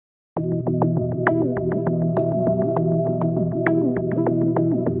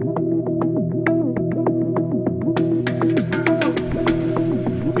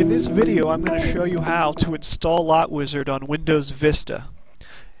this video, I'm going to show you how to install LotWizard on Windows Vista.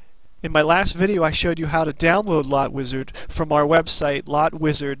 In my last video, I showed you how to download LotWizard from our website,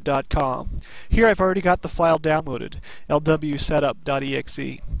 lotwizard.com. Here I've already got the file downloaded,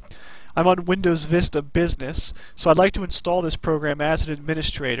 lwsetup.exe. I'm on Windows Vista Business, so I'd like to install this program as an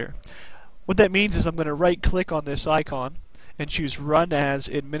administrator. What that means is I'm going to right-click on this icon and choose Run as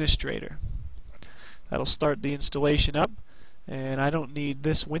Administrator. That'll start the installation up. And I don't need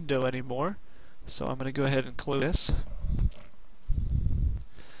this window anymore, so I'm going to go ahead and close this.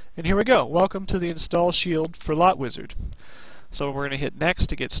 And here we go. Welcome to the install shield for LotWizard. So we're going to hit next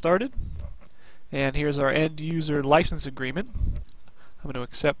to get started. And here's our end user license agreement. I'm going to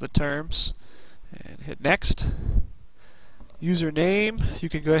accept the terms and hit next. Username, you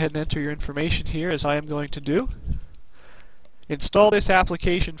can go ahead and enter your information here as I am going to do. Install this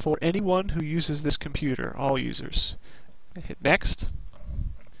application for anyone who uses this computer, all users. Hit next.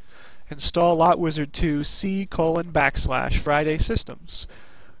 Install LotWizard 2 C:\Friday Systems.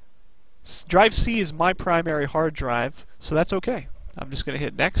 Drive C is my primary hard drive, so that's okay. I'm just going to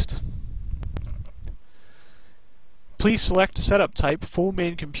hit next. Please select a setup type, full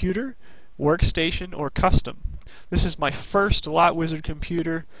main computer, workstation, or custom. This is my first LotWizard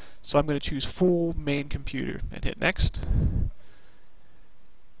computer, so I'm going to choose full main computer and hit next.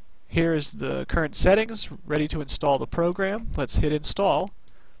 Here is the current settings, ready to install the program. Let's hit install.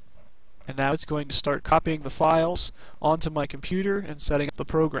 And now it's going to start copying the files onto my computer and setting up the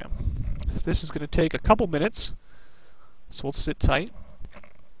program. This is going to take a couple minutes, so we'll sit tight.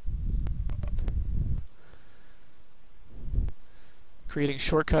 Creating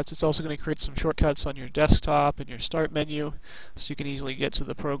shortcuts. It's also going to create some shortcuts on your desktop and your start menu so you can easily get to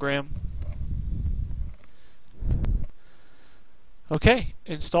the program. Okay,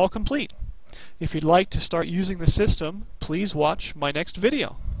 install complete. If you'd like to start using the system, please watch my next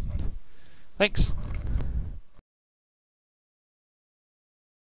video. Thanks.